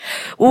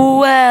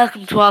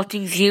Welcome to All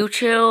Things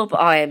YouTube.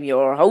 I am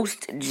your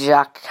host,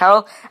 Jack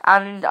Carroll,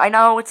 and I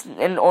know it's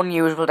an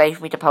unusual day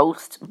for me to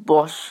post,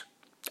 but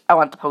I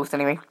want to post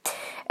anyway.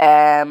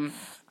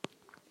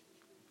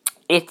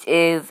 It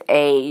is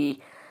a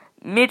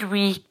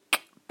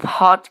midweek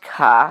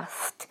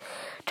podcast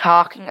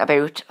talking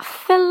about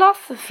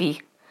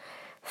philosophy.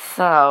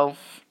 So,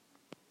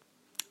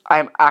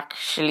 I'm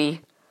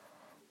actually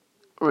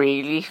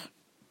really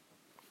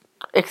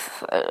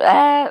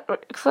excited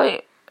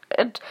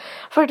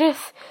for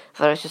this.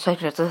 So I was just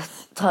typing out the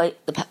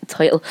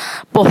title.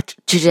 But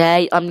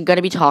today I'm going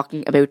to be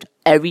talking about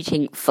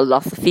everything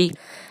philosophy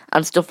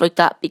and stuff like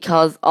that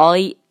because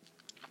I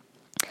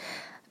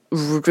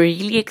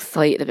really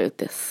excited about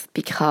this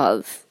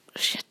because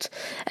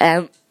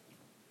let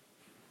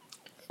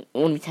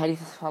me tell you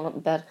this while I'm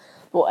in bed.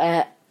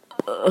 But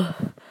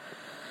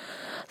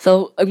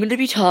so I'm going to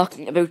be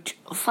talking about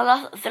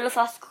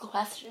philosophical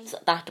questions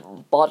that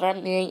bother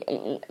me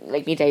in my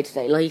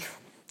day-to-day life.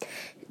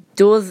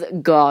 Does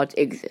God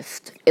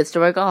exist? Is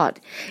there a God?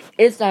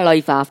 Is there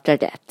life after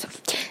death?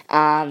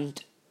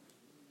 And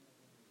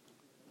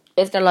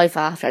is there life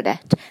after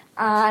death?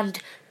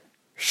 And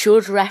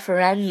should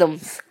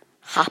referendums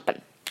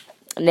happen?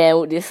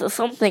 Now, this is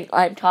something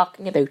I'm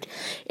talking about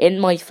in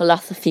my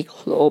philosophy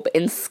club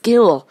in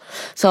school.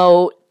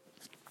 So,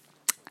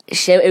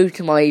 shout out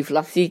to my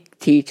philosophy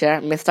teacher,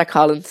 Mr.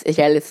 Collins, if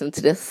you listen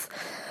to this.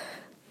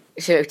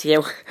 Shout out to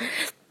you.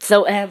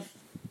 So,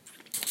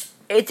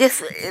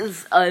 this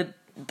is a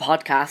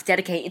podcast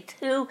dedicated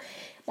to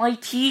my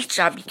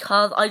teacher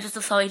because I just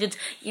decided,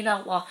 you know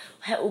what,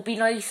 it would be a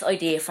nice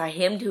idea for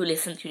him to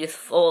listen to this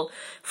full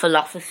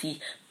philosophy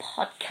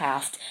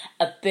podcast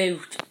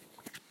about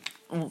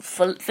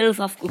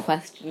philosophical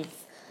questions.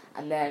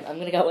 And then I'm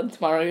going to go on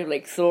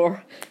tomorrow, so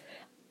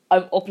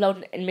I'm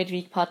uploading a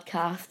midweek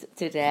podcast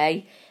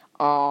today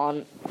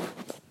on,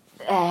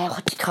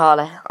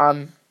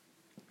 on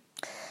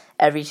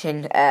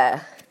everything,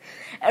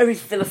 every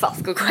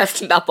philosophical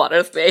question that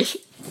bothers me.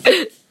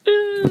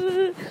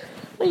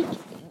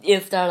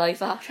 Is there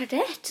life after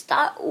death?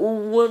 That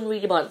one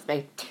really bothers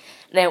me.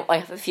 Now, I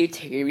have a few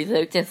theories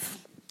about this.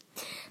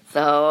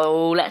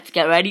 So, let's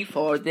get ready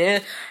for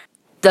the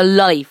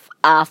life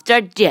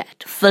after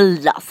death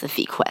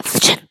philosophy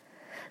question.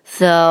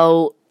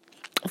 So,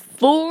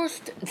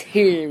 first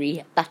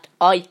theory that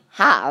I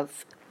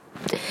have,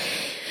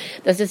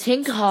 there's this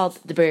thing called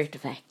the birth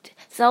defect.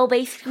 So,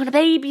 basically, when a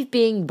baby's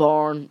being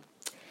born,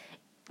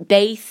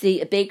 they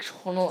see a big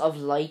tunnel of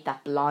light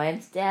that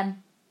blinds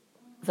them.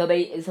 So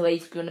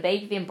basically, when a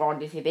baby's being born,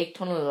 they see a big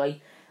tunnel of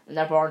light. When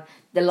they're born,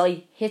 the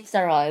light hits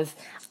their eyes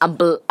and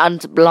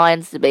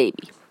blinds the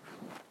baby.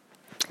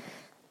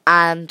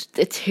 And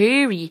the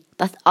theory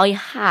that I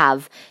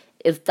have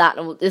is that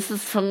all this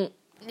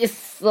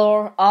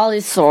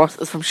source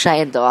is from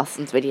Shane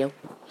Dawson's video.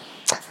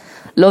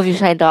 Love you,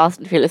 Shane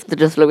Dawson. If you listen to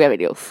just look at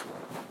videos.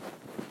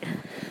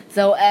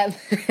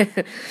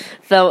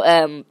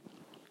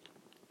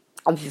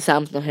 Obviously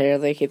Sam's not here,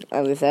 as I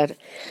said.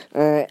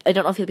 I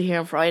don't know if he'll be here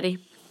on Friday.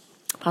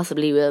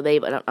 Possibly will be,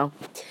 but I don't know.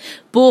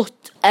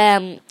 But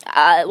what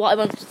I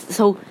want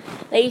so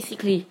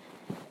basically,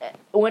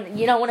 when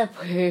a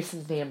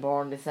person's being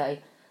born, they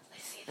say, "I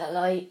see the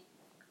light.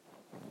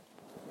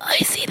 I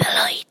see the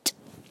light."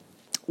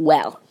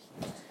 Well,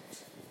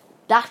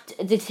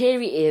 the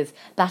theory is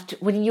that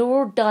when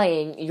you're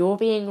dying, you're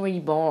being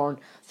reborn.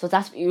 So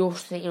that's what you're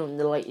seeing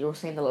the light. You're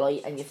seeing the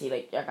light, and you see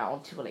you're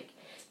going to the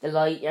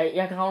light.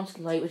 You're going to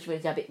the light, which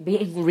means you're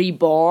being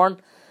reborn.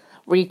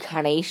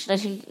 Reincarnation, I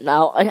think.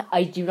 No,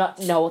 I do not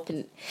know what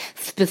the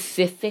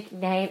specific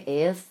name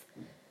is.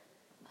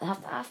 I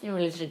have to ask my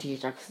religion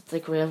teacher because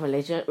it's real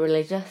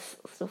religious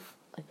stuff.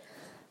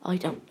 I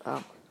don't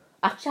know.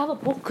 Actually, I have a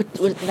book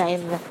with the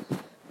name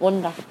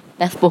Wonder.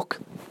 Best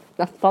book.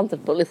 Not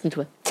sponsored, but listen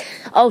to it.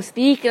 Oh,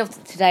 speaking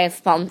of today's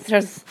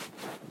sponsors,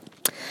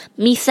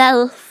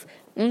 myself,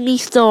 me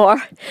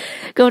store,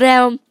 go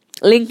down.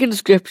 Link in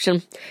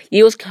description.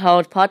 Use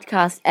code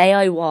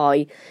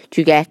PODCASTAIY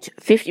to get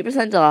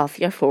 50% off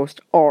your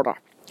first order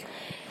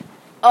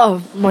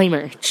of my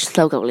merch.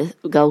 So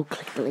go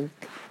click the link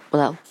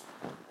below.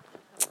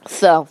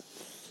 So,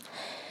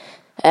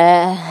 but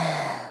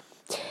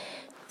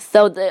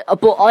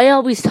I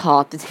always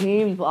thought the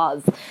theory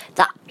was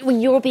that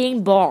when you're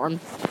being born,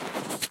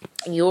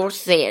 I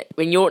always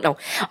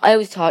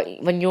thought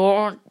when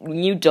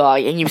you die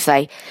and you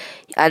say,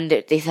 and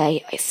they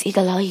say, "I see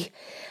the light."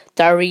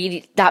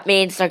 That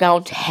means they're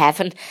going to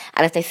heaven,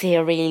 and if they see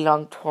a really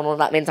long tunnel,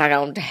 that means they're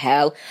going to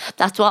hell.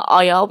 That's what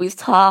I always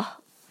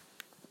thought.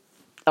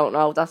 I don't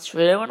know if that's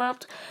true or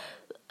not.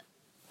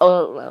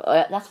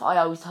 That's what I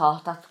always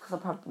thought. That's because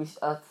I'm probably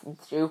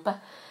stupid.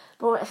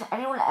 But if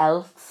anyone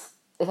else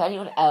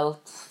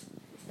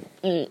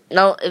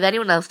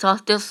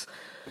thought this,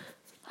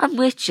 I'm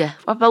with you.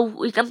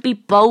 We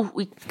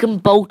can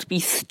both be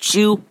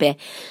stupid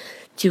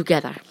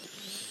together.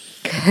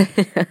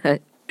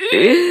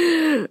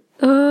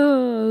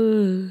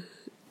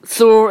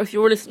 So, if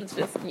you're listening to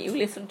this,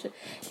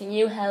 can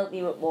you help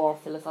me with more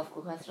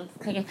philosophical questions?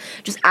 Can you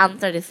just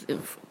answer this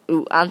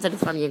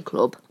on your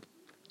club?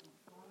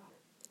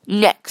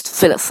 Next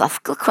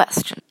philosophical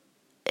question.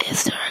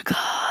 Is there a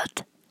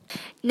God?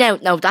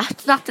 No,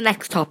 that's not the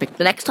next topic.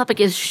 The next topic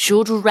is,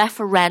 should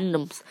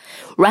referendums...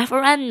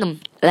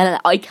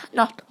 I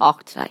cannot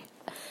talk today.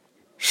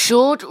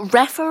 Should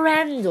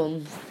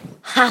referendums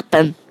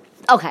happen?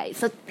 Okay,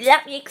 so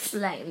let me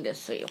explain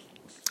this to you.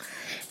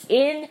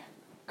 In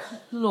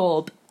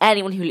club,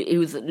 anyone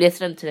who's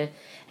listening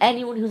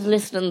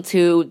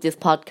to this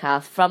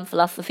podcast from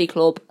Philosophy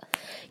Club,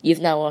 you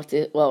know what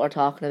we're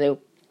talking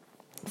about.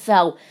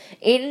 So,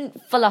 in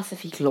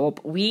Philosophy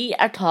Club, we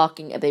are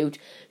talking about,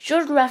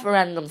 should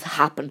referendums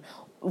happen?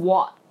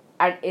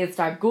 Is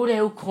there good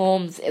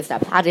outcomes? Is there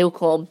bad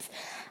outcomes?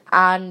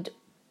 And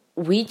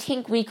we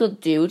think we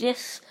could do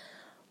this.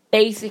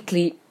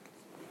 Basically,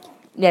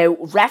 now,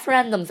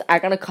 referendums are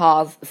going to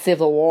cause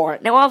civil war.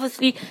 Now,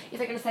 obviously, if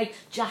they're going to say,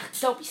 Jack,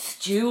 don't be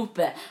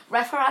stupid.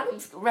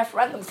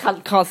 Referendums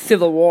can't cause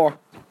civil war.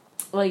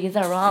 Like, is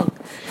that wrong?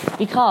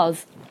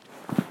 Because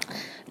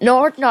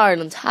Northern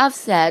Ireland have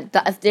said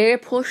that if they're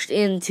pushed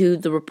into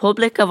the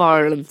Republic of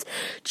Ireland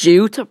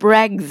due to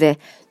Brexit,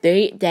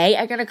 they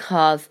are going to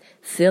cause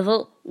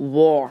civil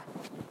war.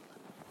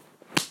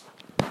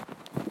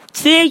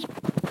 See?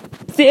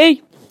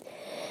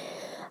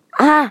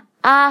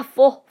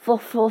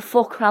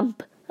 Fuck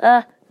cramp.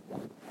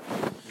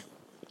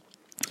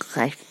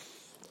 Okay.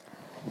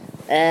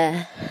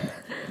 I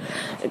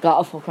got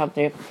a full cramp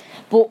there.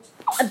 But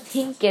I'm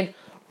thinking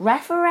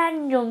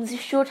referendums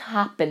should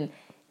happen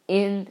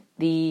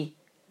they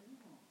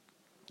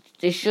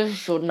just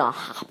should not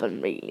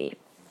happen, really.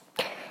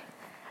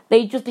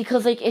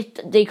 Because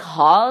they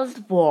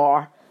caused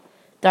war.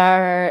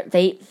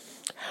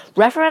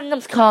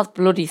 Referendums caused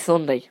Bloody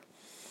Sunday.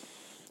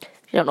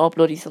 If you don't know what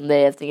Bloody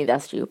Sunday is, thinking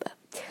that's stupid.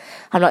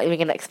 I'm not even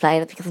going to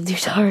explain it because I'm too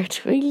tired,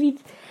 really,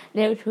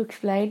 now to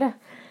explain it.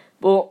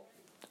 But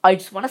I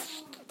just want to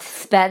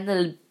spend a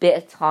little bit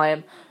of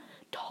time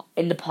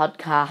in the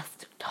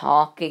podcast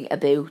talking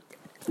about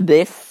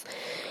this.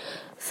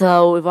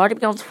 So, we've already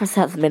been on for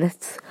 7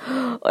 minutes.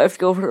 I have to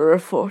go for another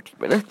 40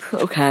 minutes.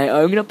 Okay,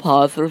 I'm going to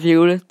pause for a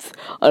few minutes.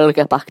 I'll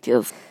get back to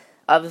you.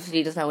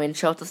 Obviously, there's no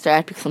intro to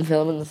start because I'm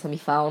filming this on my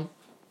phone.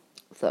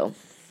 So,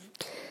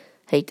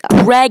 hate that.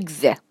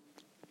 Brexit.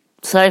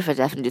 Sorry if I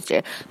definitely just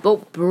there.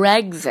 But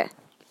Brexit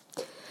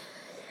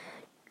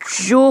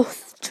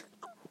just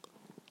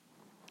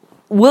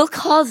will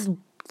cause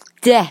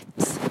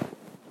deaths.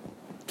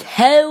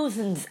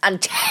 Thousands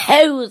and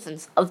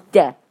thousands of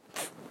deaths.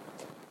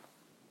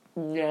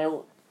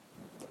 Now,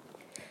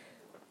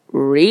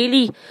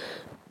 really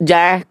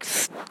dark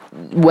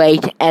way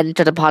to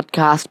enter the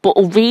podcast, but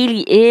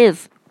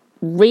it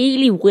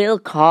really will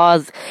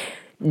cause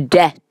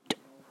death.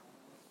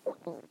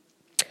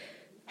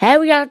 How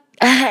we got?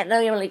 Now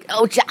you're like,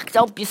 oh Jack,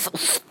 don't be so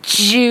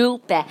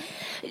stupid.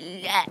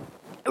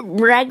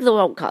 Brexit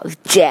won't cause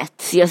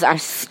death.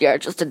 You're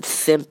just a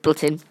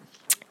simpleton.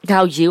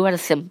 Now you are a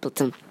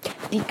simpleton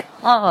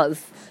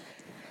because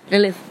now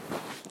listen.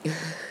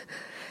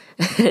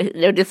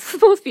 Now this is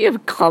supposed to be a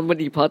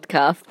comedy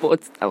podcast, but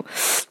it's no. I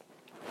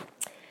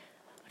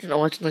don't know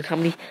what's the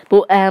comedy,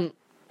 but as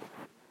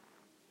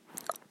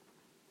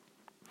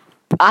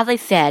I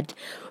said,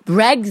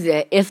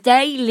 Brexit, if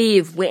they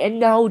leave with a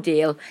no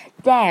deal,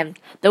 then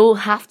there will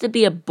have to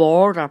be a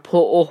border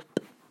put up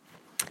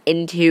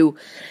and that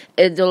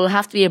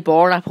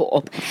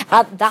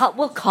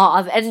will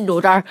cause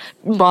another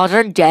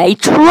modern day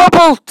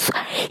troubles.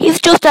 You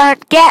just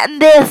aren't getting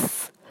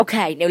this.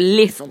 Okay, now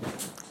listen,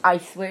 I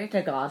swear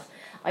to God,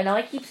 I know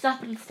I keep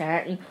stopping and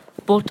starting,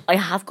 but I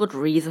have good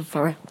reason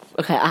for it.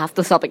 Okay, I have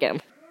to stop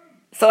again.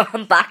 So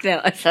I'm back now.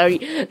 I'm sorry.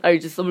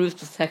 Someone was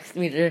just texting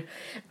me there.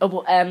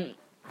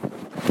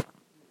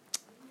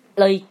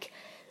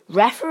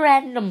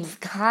 Referendums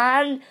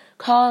can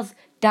cause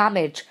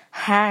damage,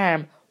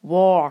 harm,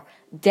 war,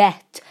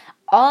 death,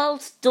 all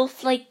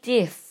stuff like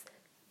this.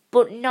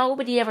 But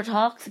nobody ever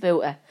talks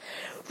about it.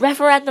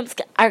 Referendums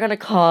are going to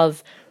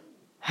cause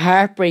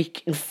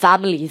heartbreak in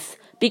families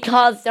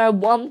because they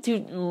want to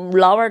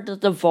lower the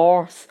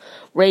divorce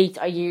rate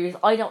or years.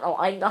 I don't know.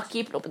 I'm not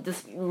keeping up with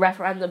this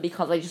referendum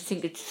because I just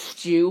think it's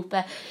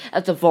stupid.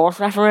 A divorce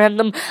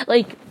referendum.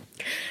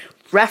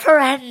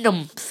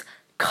 Referendums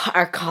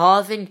are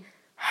causing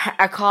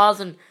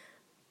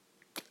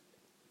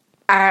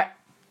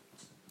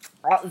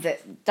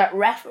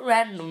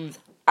referendums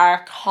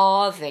are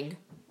causing,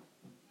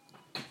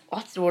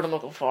 what's the word I'm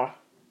looking for?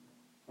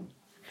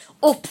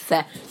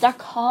 Upset. They're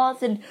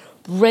causing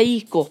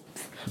breakups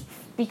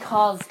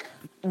because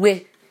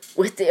with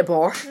the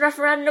abortion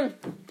referendum,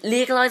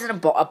 legalising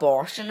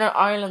abortion in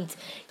Ireland,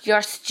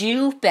 you're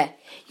stupid.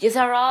 Yous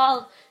are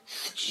all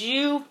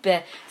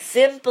stupid,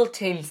 simple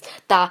things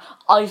that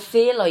I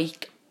feel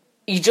like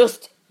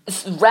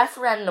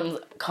referendums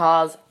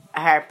cause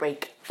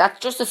heartbreak. That's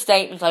just a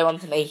statement I want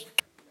to make.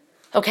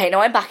 Okay,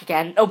 now I'm back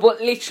again. No, but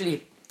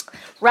literally,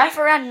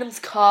 referendums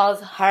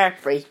cause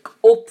heartbreak,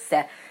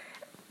 upset.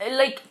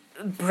 like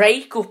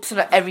breakups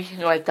and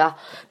everything like that,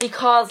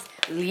 because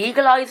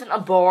legalizing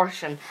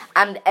abortion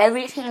and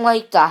everything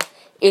like that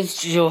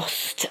is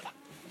just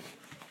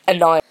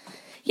annoying.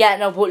 Yeah,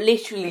 no, but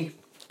literally,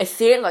 I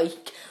feel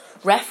like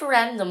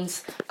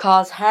referendums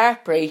cause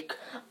heartbreak,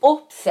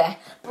 upset,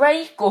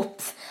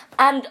 breakups,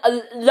 and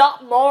a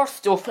lot more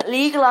stuff.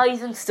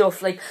 Legalising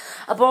stuff like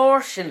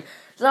abortion.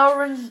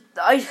 Lauren,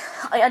 I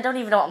don't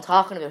even know what I'm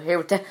talking about here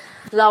with the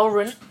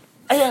Lauren.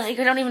 I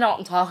don't even know what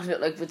I'm talking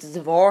about, like, with the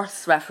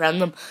divorce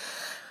referendum.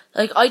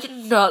 Like, I did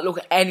not look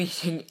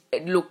anything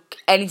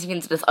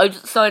into this. I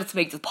just decided to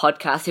make this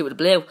podcast out with the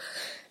blue,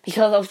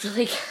 because I was just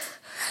like,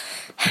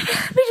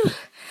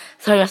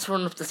 sorry, I have to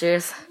run up the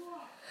stairs.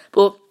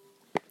 But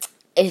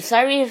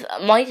sorry if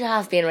it might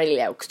have been really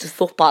loud, because there's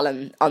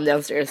footballing on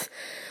downstairs.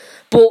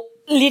 But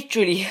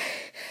literally,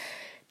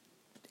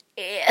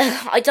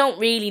 I don't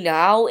really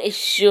know.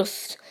 It's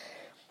just,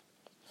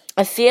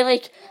 I feel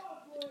like,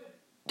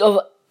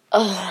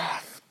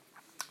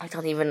 I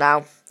don't even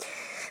know.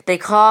 They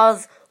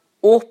cause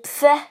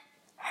upset,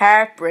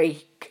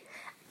 heartbreak,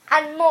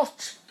 and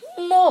much,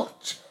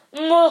 much,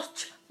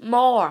 much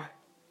more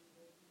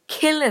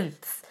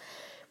killings.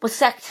 But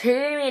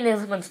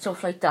sectarianism and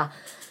stuff like that.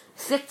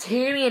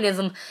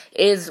 Sectarianism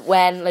is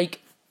when, like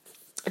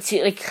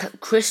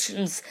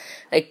Christians,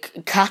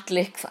 like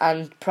Catholics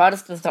and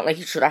Protestants don't like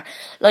each other.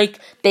 Like,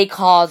 they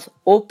cause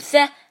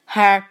upset,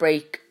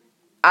 heartbreak,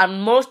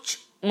 and much,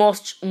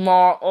 much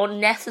more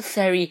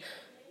unnecessary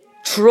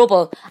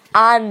trouble.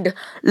 And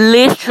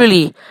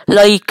literally,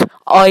 like,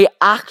 I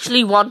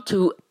actually want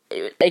to,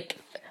 like,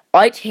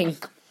 I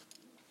think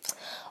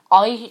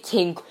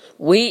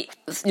we,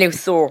 now,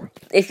 so,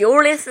 if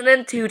you're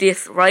listening to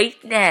this right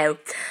now,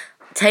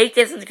 take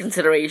this into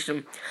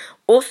consideration.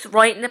 Us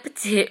signing a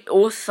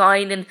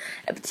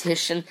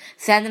petition,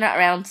 sending it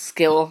around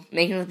school,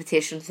 making a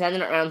petition,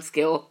 sending it around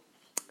school,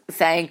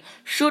 saying,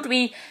 should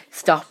we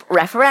stop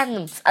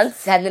referendums, and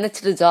sending it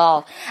to the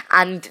Dáil,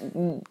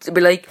 and to be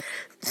like,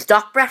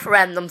 stop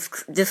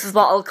referendums, this is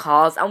what it'll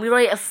cause, and we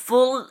write a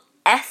full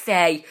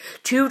essay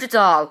to the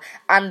Dáil,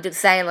 and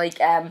saying, like,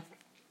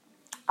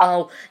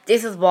 oh,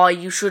 this is why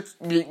you should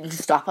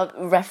stop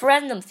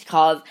referendums,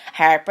 because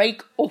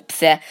heartbreak,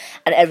 upset,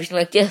 and everything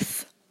like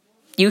this.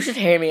 You should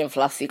hear me in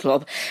philosophy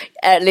club.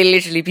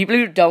 Literally, people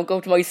who don't go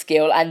to my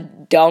school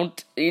and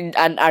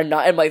are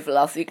not in my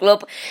philosophy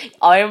club,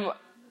 I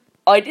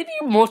think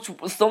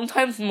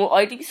sometimes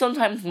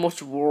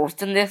much worse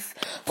than this.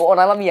 But when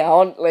I'm on my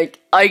own,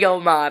 like, I go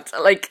mad.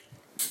 Like,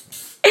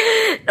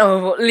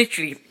 no, but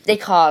literally, they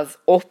cause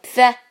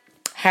upset,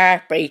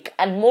 heartbreak,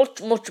 and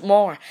much, much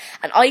more.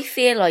 And I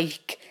feel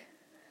like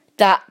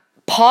that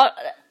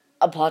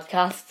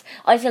podcasts,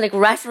 I feel like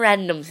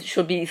referendums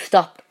should be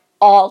stopped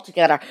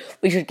altogether.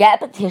 We should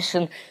get a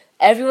petition,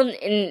 everyone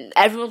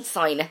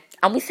sign it,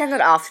 and we send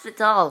it off to the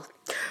Dáil.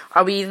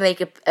 Or we even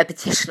make a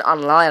petition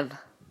online.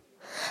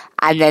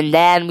 And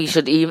then we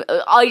should even,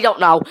 I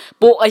don't know,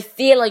 but I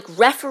feel like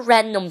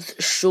referendums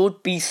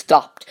should be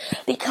stopped.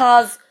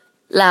 Because,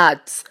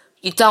 lads,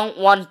 you don't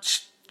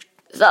want,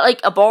 is that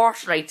like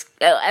abortion rights?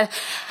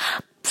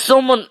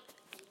 Someone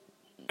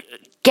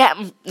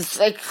getting,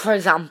 like, for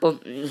example,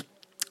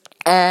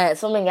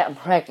 someone getting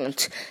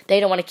pregnant, they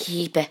don't want to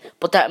keep it,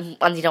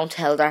 and they don't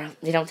tell their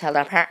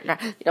partner,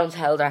 they don't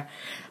tell their.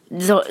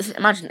 So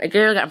imagine a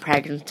girl getting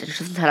pregnant and she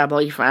doesn't tell her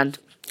boyfriend,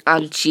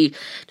 and she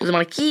doesn't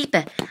want to keep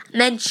it,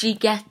 and then she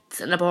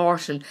gets an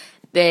abortion.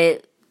 Her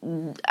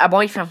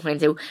boyfriend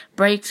finds out,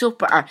 breaks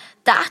up with her.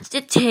 That's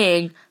the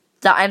thing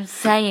that I'm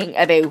saying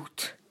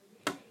about.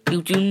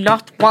 You do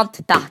not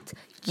want that.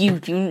 You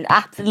do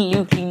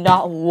absolutely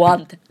not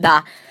want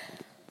that.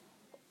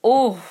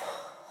 Oh,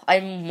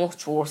 I'm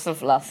much worse than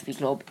philosophy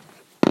club.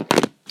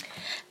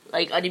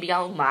 Like, I'd be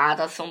going mad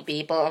at some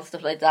people and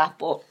stuff like that,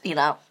 but, you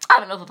know,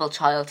 I'm a lovable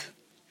child.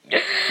 You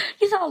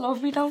all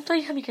love me, don't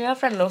they? And my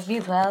girlfriend loves me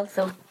as well,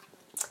 so.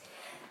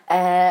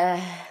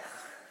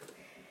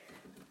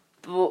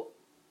 But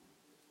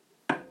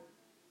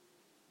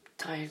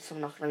tired, so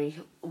I'm not gonna be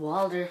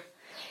wilder.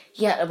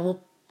 Yeah, but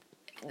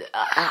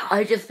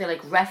I just feel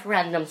like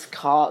referendums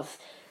cause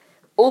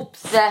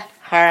upset,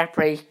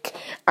 heartbreak,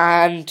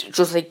 and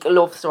just like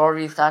love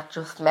stories that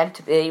just meant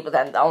to be, but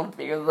then don't,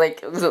 because like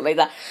something like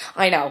that.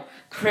 I know,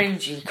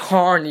 cringy,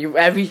 corny,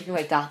 everything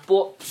like that,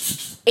 but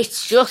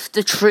it's just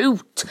the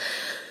truth.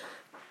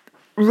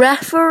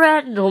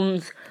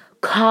 Referendums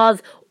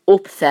cause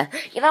upset.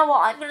 You know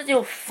what? I'm gonna do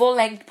a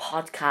full-length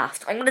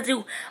podcast. I'm gonna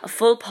do a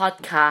full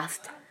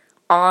podcast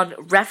on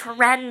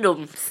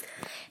referendums.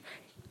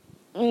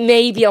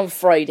 Maybe on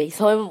Friday.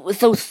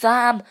 So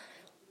Sam,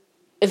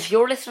 if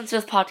you're listening to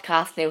this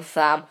podcast now,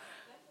 Sam,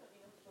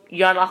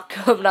 you're not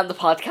coming on the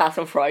podcast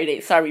on Friday.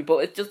 Sorry, but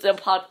it's just a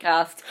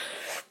podcast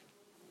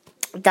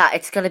that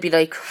it's gonna be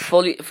like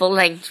full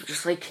length,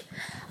 just like,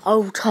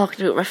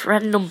 talking about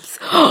referendums.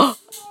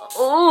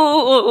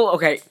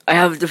 Okay, I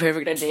have the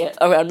perfect idea.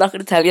 Okay, I'm not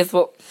gonna tell you,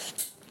 but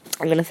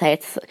I'm gonna say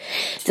it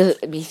to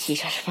me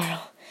teacher tomorrow.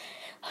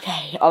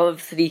 Okay,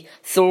 obviously,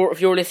 so if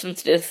you're listening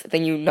to this,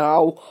 then you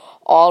know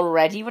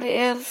already what it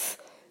is.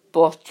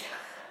 but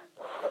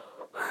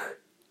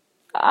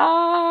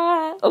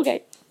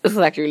okay, this is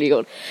actually really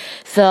good.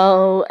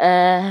 So,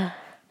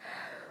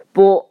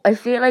 but I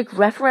feel like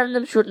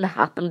referendums shouldn't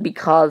happen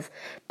because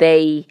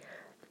they're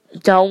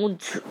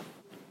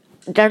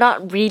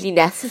not really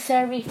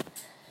necessary.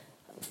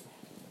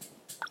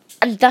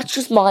 And that's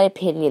just my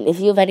opinion. If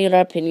you have any other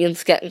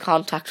opinions, get in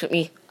contact with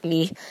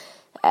me.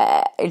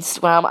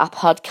 Instagram at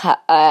podcast,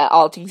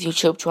 all things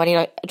YouTube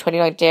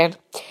 2019.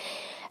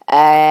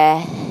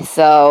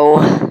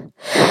 So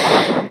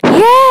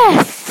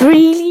yes,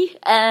 really.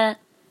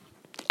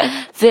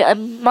 So I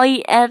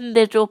might end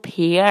it up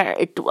here.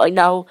 I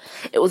know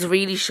it was a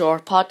really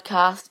short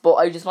podcast, but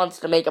I just wanted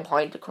to make a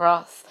point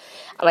across,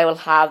 and I will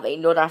have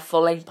another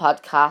full-length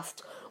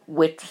podcast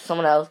with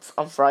someone else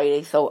on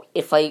Friday. So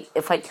if I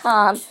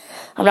can,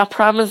 I'm not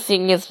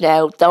promising this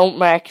now. Don't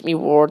mark me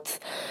words.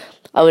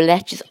 I will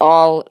let you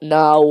all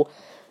know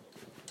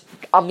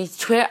on my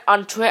Twitter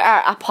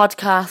at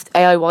podcast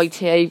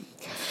AIYT.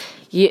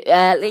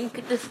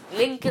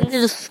 Link in the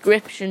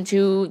description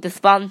to the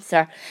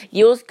sponsor.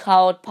 Use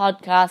code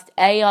podcast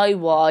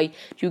AIY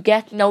to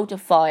get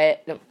notified.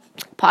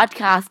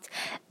 Podcast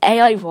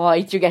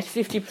AIY to get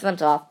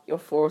 50% off your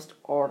first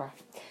order.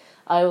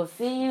 I will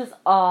see you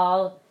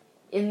all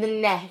in the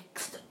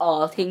next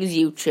All Things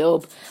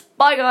YouTube.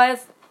 Bye,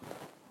 guys.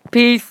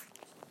 Peace.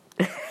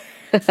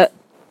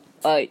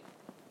 Bye.